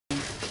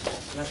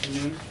Good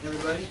afternoon,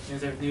 everybody. My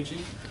name is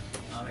Nucci.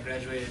 I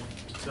graduated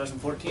in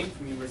 2014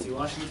 from University of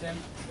Washington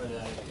with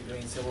a degree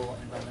in civil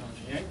and environmental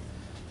engineering.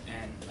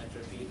 And I'd like to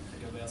repeat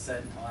what everybody else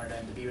said. I'm honored I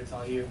am to be with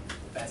all you.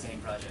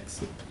 Fascinating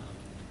projects.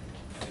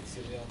 I'd like to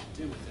see what we all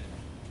do with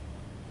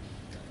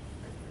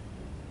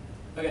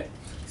it. Okay,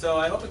 so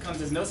I hope it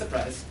comes as no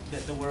surprise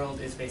that the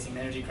world is facing an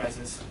energy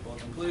crisis,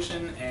 both in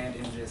pollution and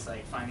in just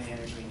like finding the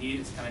energy we need.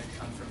 It's kind of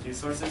come from new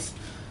sources.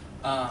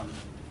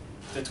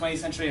 The 20th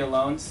century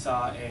alone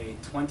saw a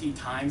 20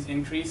 times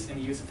increase in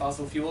the use of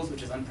fossil fuels,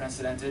 which is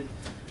unprecedented,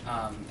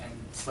 and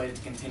slated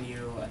to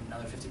continue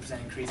another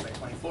 50% increase by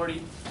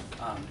 2040.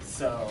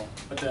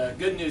 But the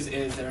good news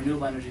is that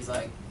renewable energies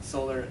like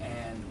solar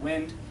and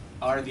wind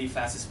are the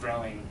fastest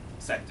growing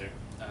sector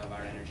of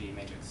our energy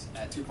matrix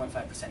at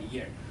 2.5% a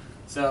year.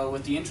 So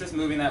with the interest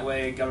moving that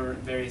way,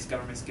 various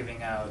governments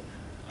giving out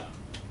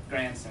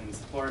grants and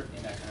support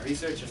in that kind of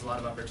research, there's a lot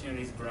of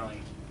opportunities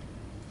growing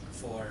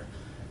for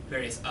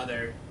various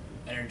other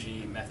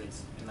energy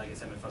methods. And like I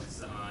said, my focus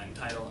is on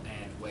tidal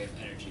and wave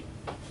energy.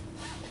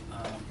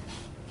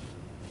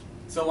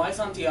 So why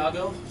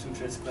Santiago? Which I'm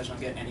sure it's a question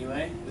I'll get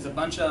anyway. There's a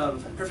bunch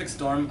of perfect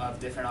storm of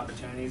different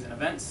opportunities and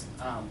events.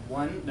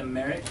 One, the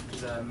MERIC,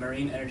 is a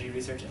Marine Energy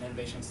Research and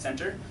Innovation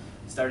Center.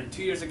 Started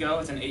 2 years ago.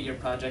 It's an 8-year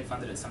project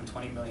funded at some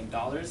 $20 million,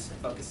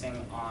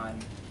 focusing on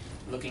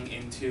looking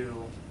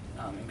into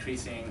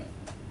increasing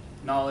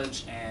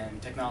knowledge and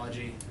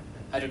technology,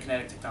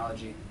 hydrokinetic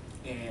technology,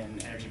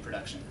 in energy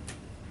production.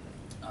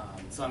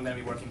 So I'm going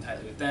to be working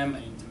tightly with them. I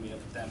need to meet up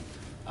with them.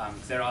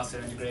 They're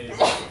also integrated with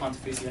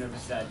Pontificia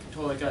Universidad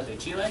Católica de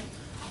Chile,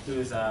 who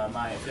is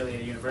my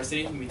affiliated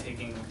university. I'm going to be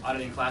taking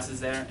auditing classes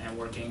there and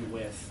working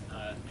with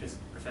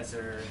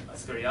Professor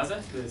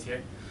Escuriaza, who is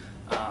here.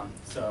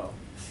 So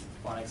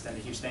I want to extend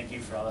a huge thank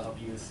you for all the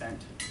help you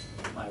sent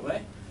my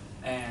way.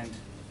 And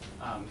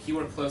he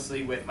worked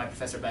closely with my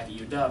professor back at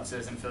UW, so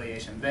there's an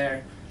affiliation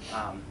there.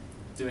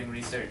 Doing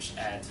research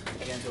at, I'll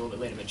get into a little bit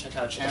later, but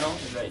Checkout Channel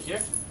is right here.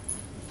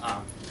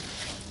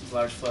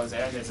 Large flows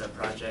there. There's a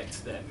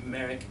project that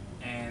Merrick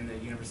and the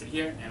university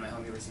here and my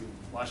home University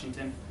of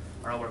Washington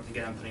are all working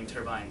together on putting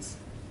turbines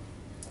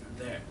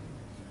there.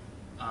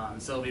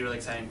 So it'll be really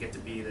exciting to get to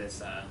be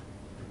this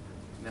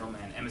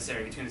middleman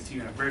emissary between the two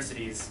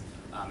universities,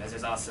 as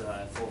there's also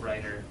a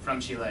Fulbrighter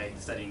from Chile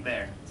studying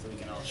there, so we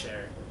can all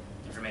share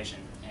information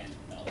and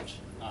knowledge.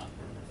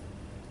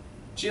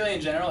 Chile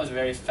in general is a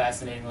very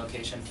fascinating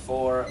location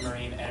for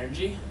marine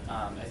energy.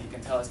 As you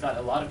can tell, it's got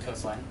a lot of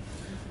coastline.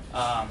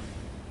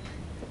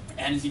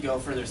 And as you go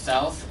further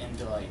south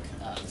into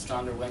the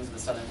stronger winds of the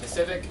southern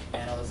Pacific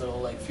and all those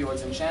little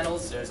fjords and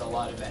channels, there's a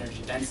lot of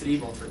energy density,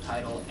 both for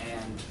tidal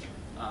and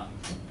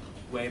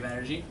wave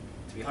energy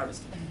to be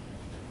harvested.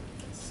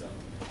 So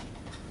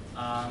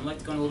I'd like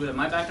to go into a little bit of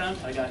my background,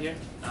 how I got here.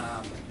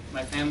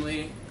 My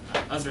family,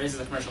 I was raised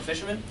as a commercial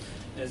fisherman.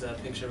 There's a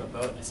picture of a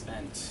boat I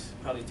spent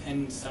probably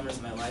 10 summers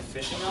of my life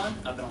fishing on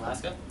up in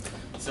Alaska.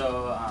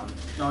 So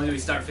not only do we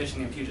start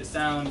fishing in Puget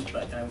Sound,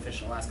 but then I would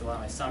fish in Alaska a lot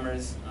of my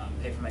summers,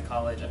 pay for my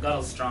college. I've got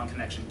a strong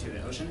connection to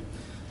the ocean,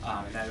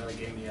 and that really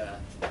gave me a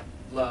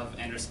love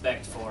and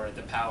respect for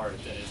the power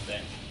that is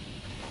there.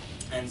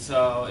 And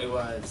so it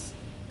was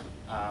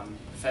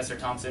Professor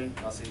Thompson,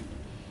 also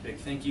big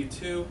thank you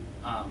to,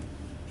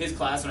 his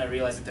class when I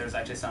realized that there was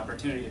actually some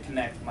opportunity to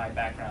connect my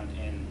background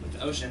with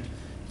the ocean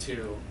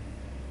to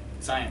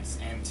science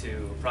and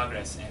to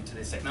progress and to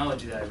this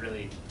technology that I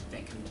really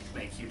think can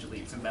make huge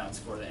leaps and bounds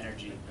for the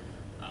energy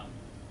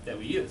that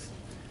we use.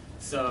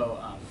 So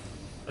I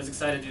was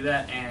excited to do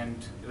that,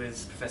 and it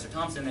was Professor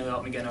Thompson who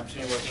helped me get an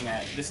opportunity working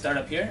at this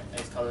startup here.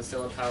 It's called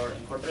Oscilla Power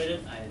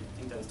Incorporated. I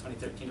think that was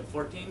 2013 to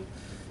 14. You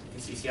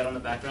can see Seattle in the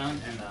background,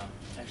 and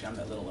actually I'm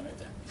that little one right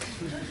there.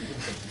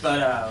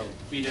 But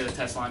we did a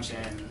test launch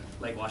in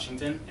Lake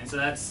Washington, and so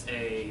that's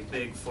a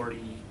big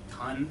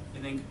 40-ton, I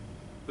think,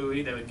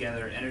 buoy that would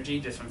gather energy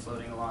just from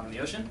floating along in the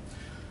ocean.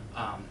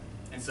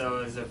 And so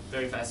it was a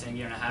very fascinating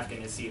year and a half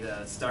getting to see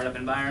the startup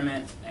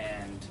environment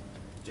and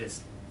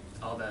just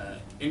all the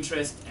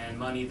interest and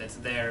money that's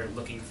there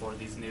looking for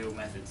these new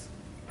methods.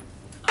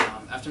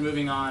 After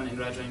moving on and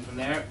graduating from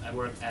there, I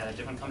worked at a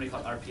different company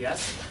called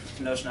RPS,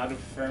 an oceanography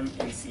firm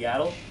in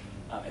Seattle.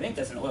 I think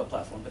that's an oil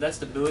platform, but that's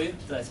the buoy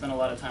that I spent a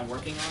lot of time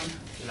working on.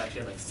 There's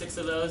actually 6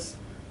 of those,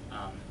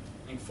 I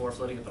think 4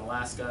 floating up in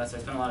Alaska, so I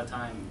spent a lot of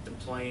time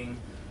deploying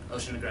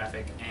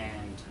oceanographic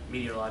and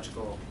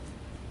meteorological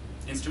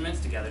instruments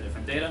to gather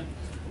different data,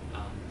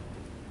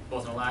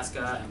 both in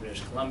Alaska and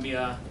British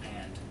Columbia,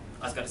 and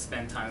I just got to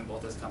spend time in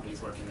both those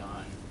companies working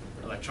on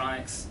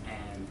electronics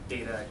and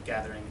data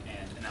gathering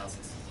and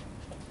analysis.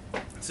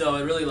 So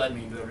it really led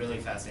me to a really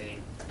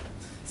fascinating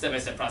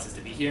step-by-step process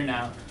to be here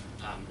now,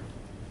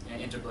 an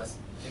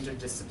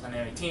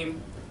interdisciplinary team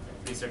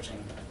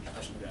researching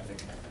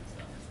oceanographic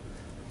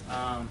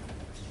stuff.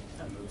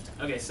 That moved.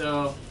 Okay,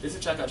 so this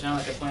is Checkout Channel,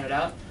 like I pointed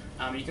out.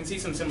 You can see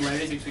some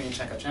similarities between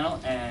Checkout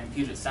Channel and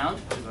Puget Sound,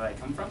 which is where I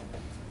come from.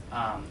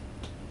 I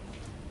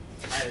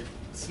had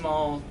a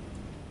small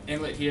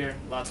inlet here,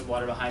 lots of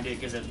water behind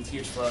it, gives it a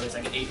huge flow. There's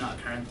like an 8-knot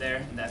current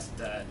there, and that's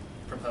the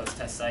proposed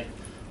test site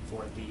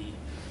for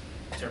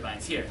the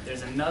turbines here.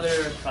 There's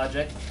another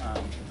project,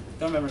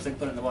 don't remember if they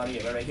put it in the water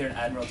yet, but right here in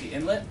Admiralty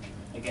Inlet,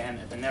 again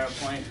at the narrow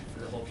point for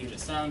the whole Puget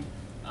Sound.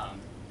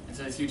 And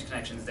so there's huge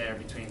connections there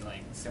between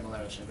like similar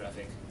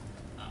oceanographic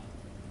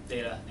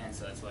data, and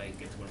so that's why you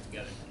get to work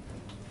together.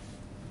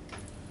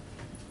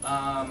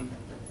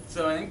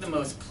 So I think the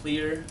most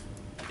clear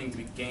thing to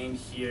be gained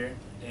here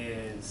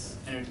is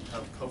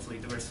hopefully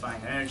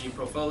diversifying our energy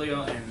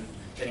portfolio and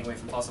getting away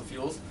from fossil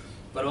fuels.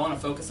 What I want to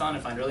focus on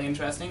and find really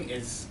interesting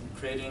is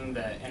creating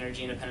the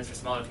energy independence for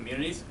smaller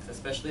communities,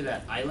 especially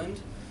that island,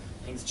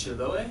 I think it's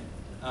Chiloé,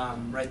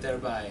 right there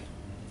by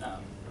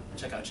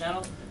Checkout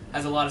Channel,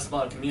 has a lot of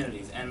smaller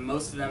communities, and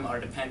most of them are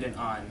dependent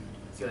on,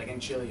 see like in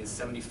Chile is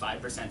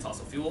 75%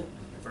 fossil fuel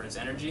for its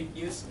energy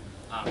use.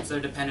 So they're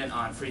dependent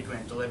on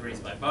frequent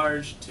deliveries by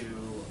barge to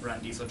run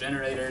diesel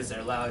generators.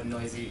 They're loud,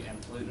 noisy, and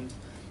pollutant.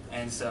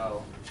 And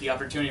so the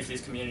opportunity for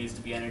these communities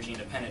to be energy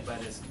independent by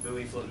this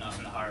buoy floating off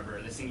in the harbor,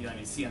 this thing you don't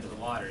even see under the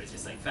water, is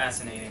just like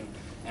fascinating,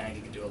 and I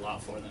think it can do a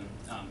lot for them.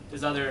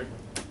 There's other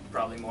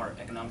probably more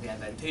economically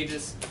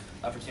advantageous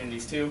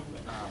opportunities too.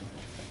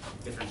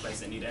 Different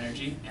places that need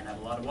energy and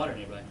have a lot of water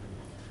nearby.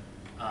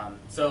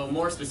 So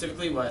more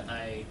specifically what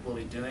I will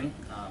be doing,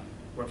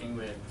 working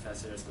with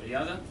Professor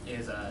Escuriaga,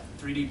 is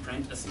 3D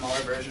print a smaller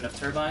version of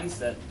turbines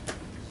that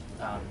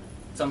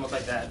some look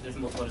like that. There's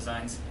multiple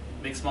designs.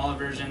 Make a smaller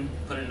version,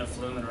 put it in a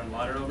flume and run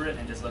water over it,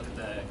 and just look at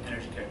the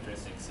energy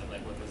characteristics of like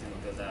what goes in,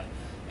 what goes out,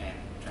 and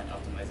try and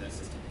optimize that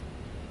system.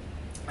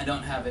 I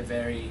don't have a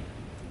very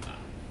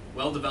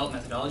well-developed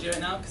methodology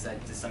right now because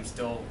I'm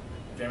still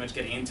very much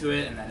getting into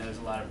it, and I know there's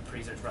a lot of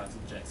research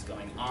projects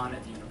going on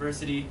at the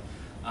university,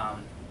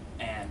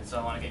 and so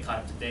I want to get caught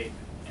up to date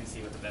and see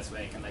what the best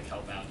way I can like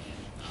help out.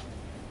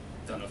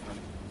 And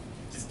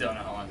just don't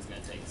know how long it's going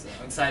to take. So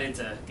I'm excited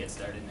to get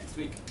started next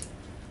week.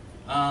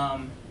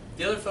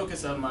 The other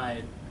focus of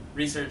my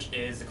research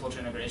is the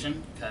cultural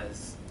integration,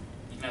 because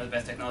you can have the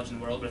best technology in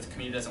the world, but if the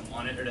community doesn't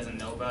want it or doesn't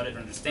know about it or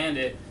understand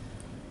it,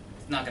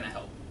 it's not going to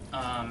help.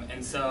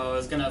 And so I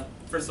was going to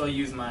first of all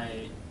use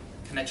my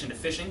connection to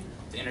fishing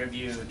to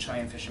interview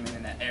Chilean fishermen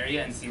in that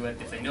area and see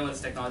if they know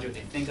this technology, what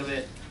they think of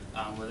it,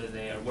 whether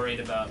they are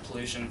worried about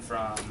pollution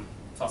from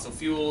fossil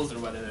fuels, or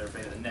whether they're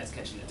afraid of the nets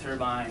catching the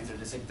turbines, or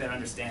just like their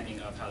understanding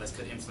of how this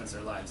could influence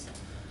their lives.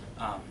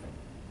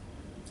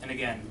 And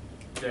again,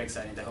 very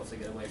exciting to hopefully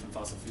get away from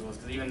fossil fuels,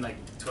 because even like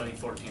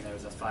 2014 there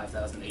was a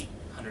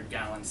 5,800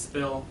 gallon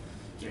spill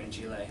here in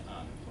Chile,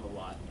 a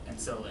lot. And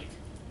so like,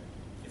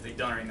 if they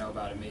don't already know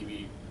about it,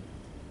 maybe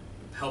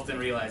help them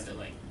realize that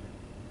like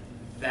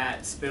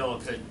that spill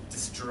could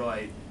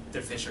destroy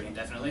their fishery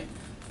indefinitely,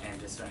 and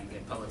just try and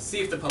get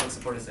see if the public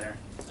support is there.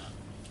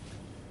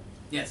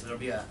 Yeah, so there'll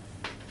be a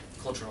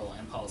cultural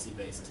and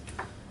policy-based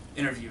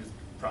interview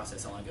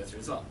process I want to go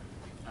through as well.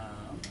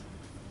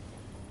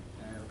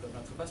 And we'll go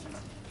back to questions.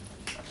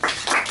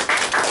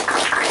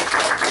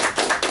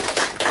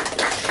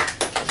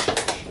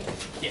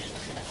 Yeah.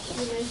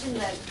 You mentioned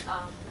that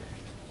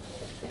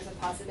there's a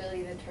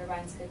possibility that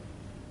turbines could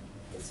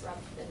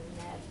disrupt the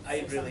net.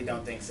 I really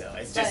don't think so.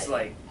 It's just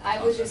like...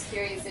 I was just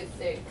curious if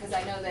because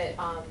I know that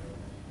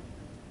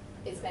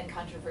it's been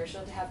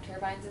controversial to have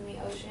turbines in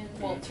the ocean.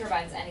 Mm-hmm. Well,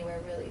 turbines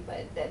anywhere really,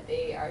 but that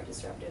they are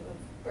disruptive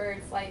of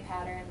bird flight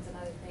patterns and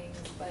other things.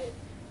 But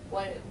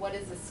what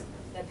is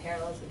the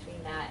parallels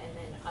between that and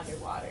then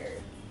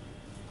underwater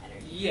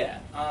energy? Yeah,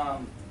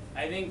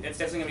 I think it's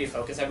definitely going to be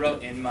a focus. I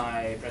wrote in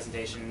my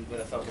presentation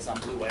with a focus on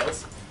blue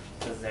whales,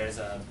 because there's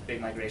a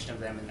big migration of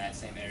them in that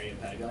same area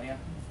of Patagonia.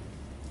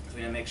 So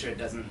we want to make sure it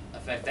doesn't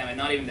affect them, and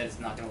not even that it's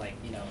not going to, like,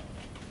 you know,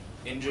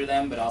 injure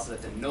them, but also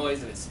that the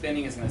noise of it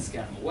spinning is going to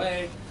scare them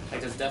away.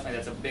 Like,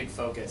 that's a big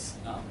focus.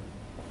 I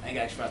think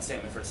I actually forgot to say it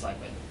in my first slide,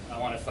 but I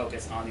want to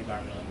focus on the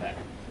environmental impact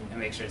and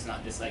make sure it's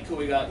not just like, cool,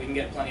 we can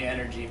get plenty of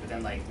energy, but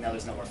then like now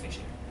there's no more fish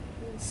here.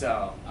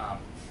 So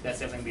that's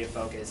definitely going to be a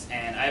focus.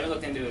 And I haven't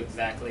looked into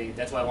exactly,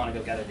 that's why I want to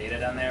go gather data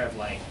down there of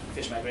like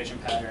fish migration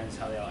patterns,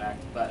 how they all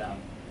act. But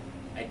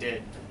I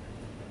did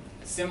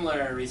a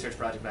similar research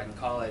project back in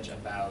college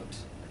about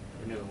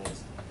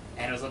renewables.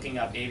 And I was looking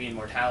up avian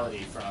mortality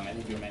from, I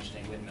think you were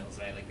mentioning windmills,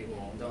 right? Like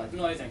people don't like the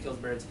noise and it kills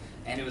birds.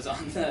 And it was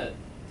on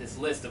this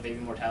list of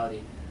avian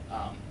mortality.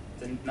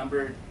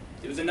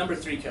 It was the number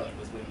 3 killer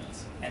was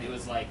windmills. And it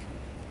was like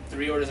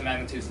 3 orders of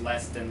magnitude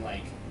less than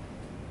like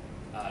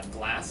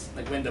glass,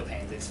 like window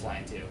panes they just fly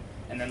into.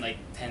 And then like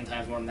 10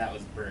 times more than that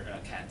was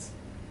cats.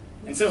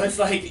 And so it's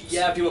like,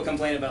 yeah, people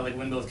complain about like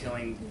windmills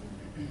killing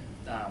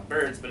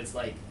birds, but it's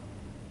like,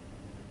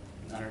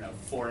 I don't know,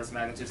 4 orders of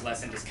magnitude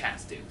less than just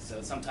cats do.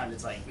 So sometimes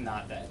it's like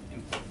not that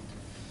important.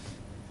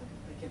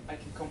 I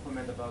can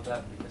comment about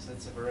that because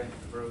that's a very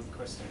broad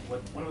question.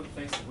 One of the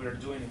things that we're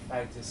doing, in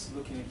fact, is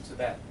looking into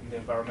that in the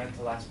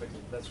environmental aspect.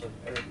 That's what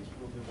Eric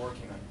will be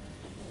working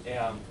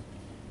on.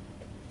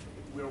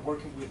 We're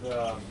working with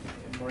a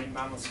marine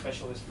mammal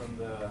specialist from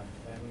the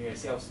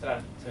Universidad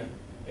Austral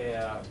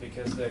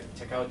because the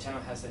Chacao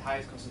Channel has the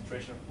highest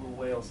concentration of blue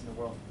whales in the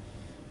world.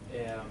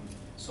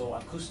 So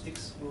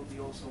acoustics will be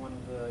also one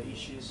of the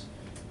issues.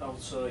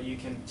 also you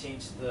can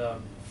change the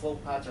flow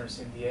patterns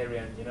in the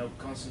area and, you know,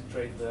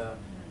 concentrate the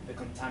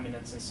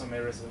contaminants in some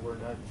areas that were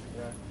not,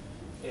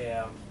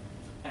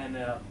 and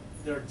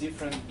there are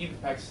different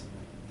impacts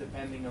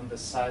depending on the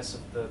size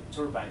of the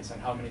turbines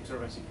and how many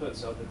turbines you put.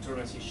 So the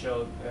turbines he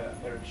showed,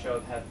 Eric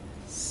showed, had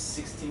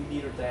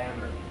 16-meter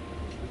diameter,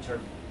 which are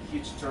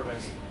huge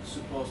turbines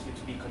supposedly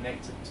to be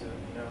connected to,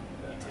 you know,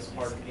 as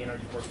part of the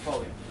energy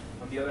portfolio.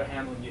 On the other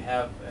hand, when you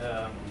have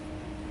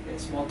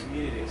small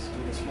communities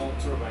with the small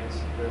turbines,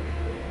 the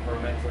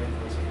environmental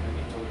influence is going to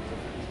be totally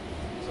different.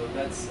 So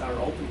that's our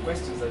open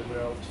questions that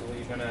we're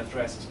actually going to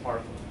address as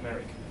part of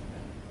America.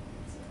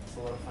 It's a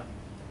lot of fun.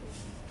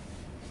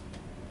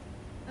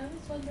 I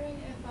was wondering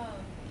if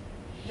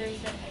there's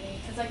been any,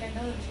 because like I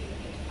know the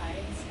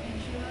tides in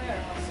Chile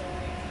are also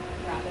like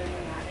rather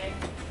dramatic,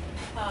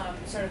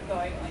 sort of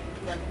going like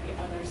working the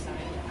other side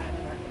of the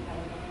island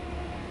archipelago,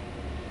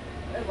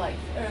 or like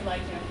you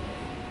know,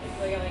 it's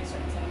like on like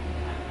certain side of the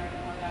island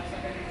archipelago. I was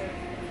wondering if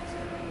there's any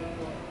sort of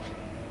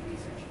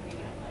research looking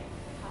at like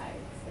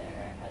tides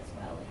there as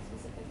well, like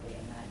specifically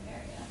in that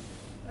area,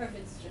 or if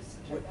it's just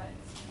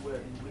turbines. Where,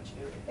 in which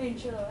area? In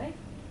Chile.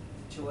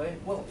 Chile?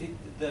 Well,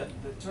 the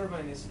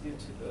turbine is due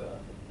to the,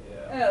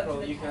 to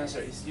well, the you can tides.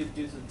 answer, it's due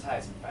to the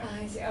tides, in fact.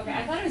 I see. Okay,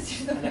 I thought it was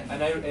just the.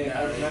 And I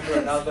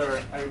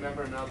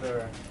remember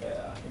another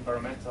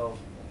environmental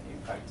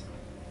impact.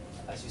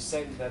 As you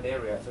said, in that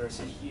area, there is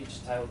a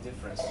huge tidal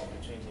difference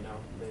between, you know,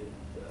 the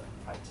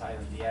high tide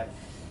and the ebb.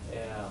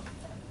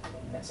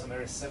 In some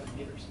areas 7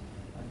 meters,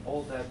 and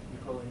all that you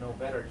probably know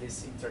better.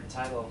 This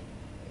intertidal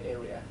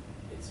area,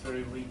 it's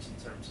very rich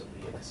in terms of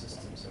the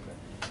ecosystems.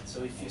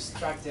 So if you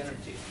extract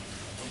energy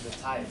from the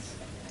tides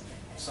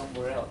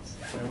somewhere else,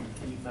 then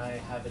you might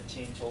have a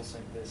change also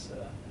in these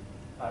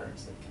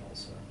patterns that can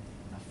also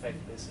affect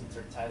this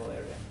intertidal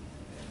area.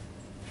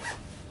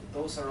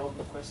 Those are all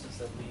the questions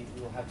that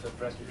we will have to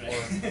address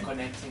before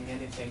connecting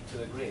anything to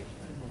the grid.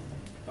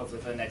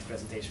 Hopefully for the next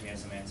presentation we have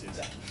some answers.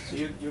 So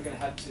you're going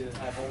to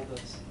have all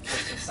those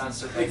questions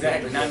answered. By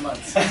Exactly, the end 9 of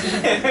months.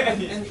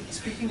 And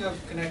speaking of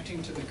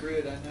connecting to the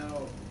grid, I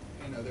know,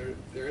 you know,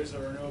 there is a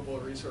renewable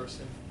resource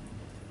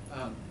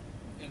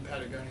in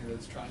Patagonia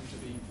that's trying to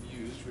be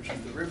used, which is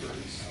the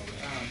rivers.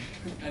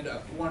 And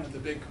one of the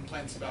big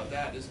complaints about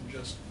that isn't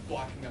just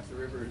blocking up the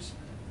rivers,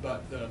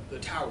 but the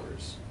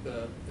towers,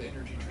 the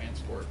energy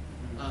transport.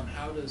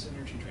 How does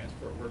energy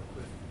transport work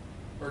with,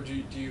 or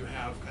do you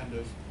have kind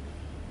of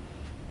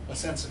a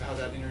sense of how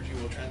that energy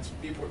will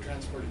be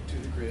transported to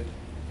the grid?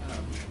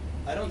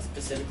 I don't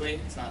specifically,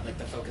 it's not like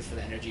the focus for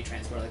the energy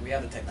transport. Like we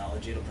have the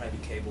technology, it'll probably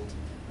be cabled.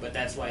 But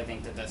that's why I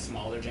think that the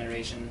smaller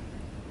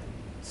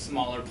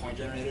point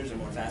generators are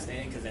more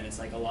fascinating, because then it's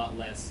like a lot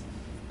less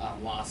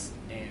loss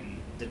in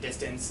the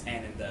distance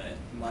and in the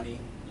money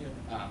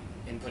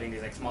in putting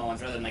these like small ones,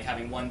 rather than like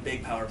having one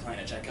big power plant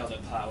at Chacal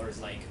that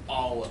powers like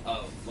all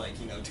of like,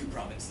 you know, 2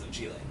 provinces of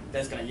Chile.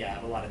 That's gonna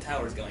have a lot of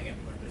towers going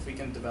everywhere. But if we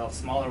can develop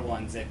smaller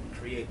ones that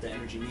create the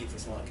energy need for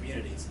smaller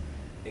communities,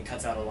 it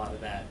cuts out a lot of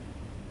that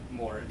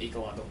more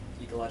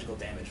ecological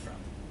damage from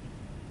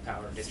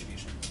power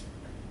distribution.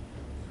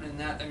 And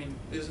that, I mean,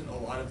 isn't a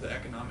lot of the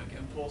economic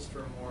impulse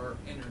for more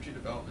energy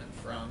development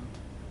from,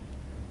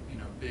 you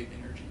know, big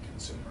energy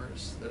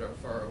consumers that are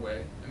far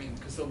away? I mean,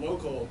 because the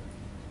local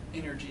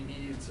energy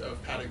needs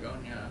of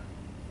Patagonia,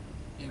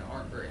 you know,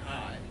 aren't very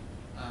high.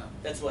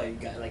 That's why you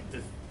got like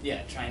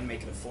try and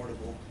make it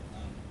affordable.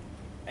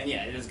 And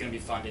yeah, it is going to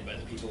be funded by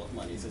the people with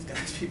money, so it's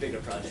going to be bigger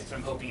projects.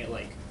 I'm hoping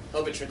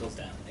hope it trickles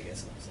down, I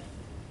guess what I'm saying.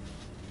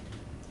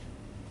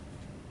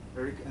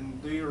 Eric,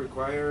 and do you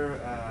require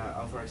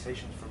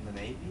authorizations from the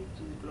Navy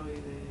to deploy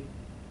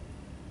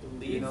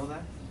the? Do you know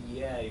that?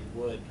 Yeah, I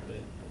would, but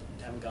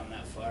haven't gone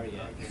that far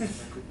yet. Okay,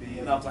 that could be.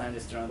 I'm not planning to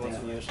just throw anything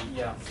in the ocean.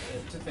 Yeah,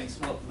 2 things.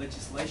 Well,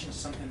 legislation is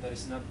something that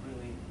is not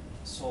really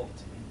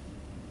solved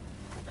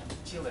in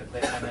Chile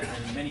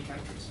and in many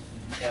countries.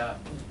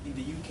 In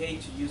the UK,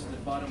 to use the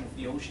bottom of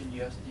the ocean,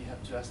 you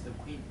have to ask the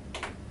Queen.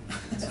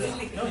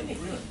 No, really.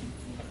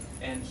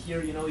 And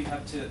here, you know, you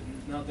have to.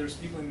 Now, there's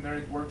people in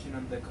Merrick working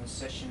on the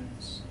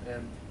concessions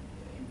and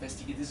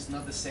investigate. This is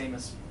not the same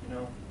as, you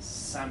know,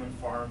 salmon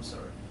farms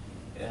or.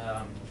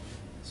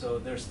 So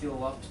there's still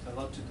a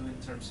lot to do in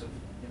terms of,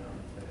 you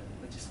know,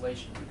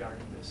 legislation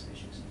regarding these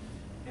issues,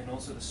 and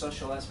also the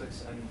social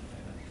aspects. And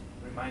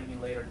remind me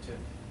later to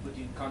put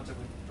you in contact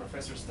with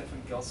Professor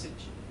Stefan Gelsic,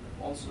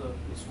 also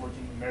is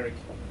working in Merrick.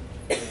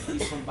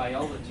 He's from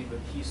biology, but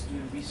he's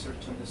doing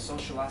research on the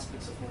social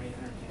aspects of marine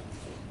energy,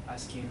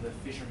 asking the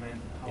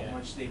fishermen how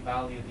much they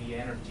value the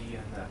energy,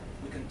 and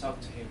we can talk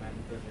to him.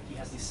 And he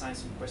has designed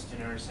some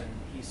questionnaires, and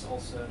he's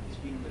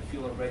been in the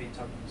field already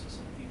talking to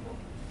some people,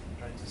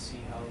 trying to see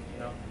how, you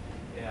know,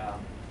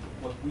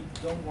 what we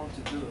don't want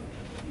to do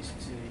is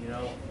to, you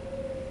know,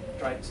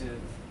 try to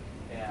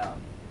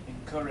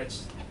encourage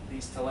the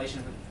installation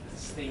of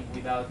this thing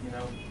without, you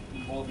know,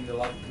 involving the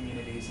local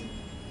communities, and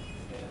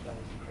that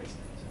would be crazy.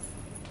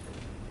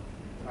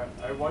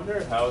 So. I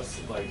wonder how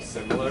like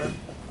similar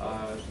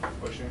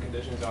ocean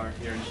conditions are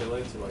here in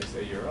Chile to like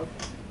say Europe.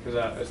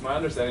 Because it's my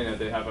understanding that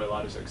they have a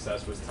lot of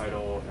success with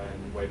tidal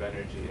and wave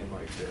energy in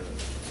like the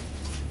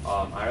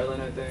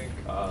Ireland, I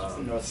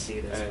think. North Sea,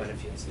 there's and- quite a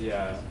few.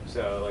 Yeah,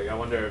 so like I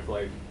wonder if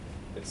like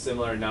it's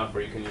similar enough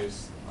where you can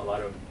use a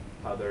lot of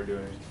how they're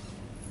doing.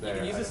 You There.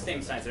 can use I the don't same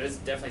know. science. There is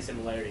definitely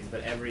similarities,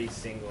 but every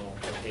single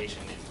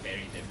location is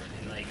very different.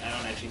 And like, I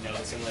don't actually know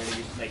the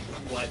similarities, like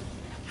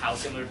how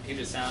similar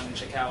Puget Sound and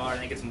Chicao are. I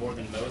think it's more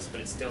than most,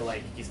 but it's still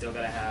like you still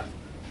gotta have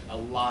a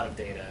lot of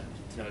data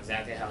to know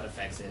exactly how it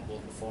affects it,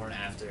 both before and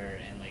after,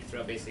 and like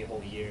throughout basically a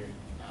whole year.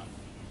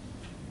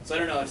 So I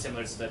don't know if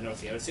similar to the North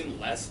Sea. I would assume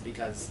less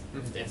because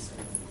it's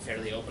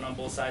fairly open on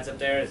both sides up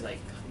there. It's like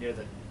near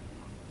the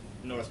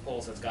North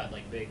Pole, so it's got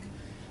like big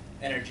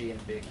energy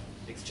and big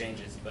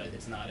exchanges, but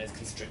it's not as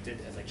constricted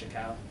as like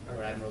Chicao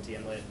or Admiralty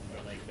Inlet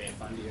or like Bay of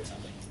Fundy or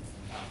something.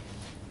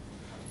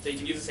 So you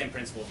can use the same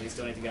principles, but you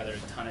still need to gather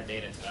a ton of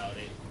data to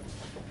validate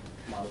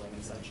modeling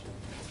and such.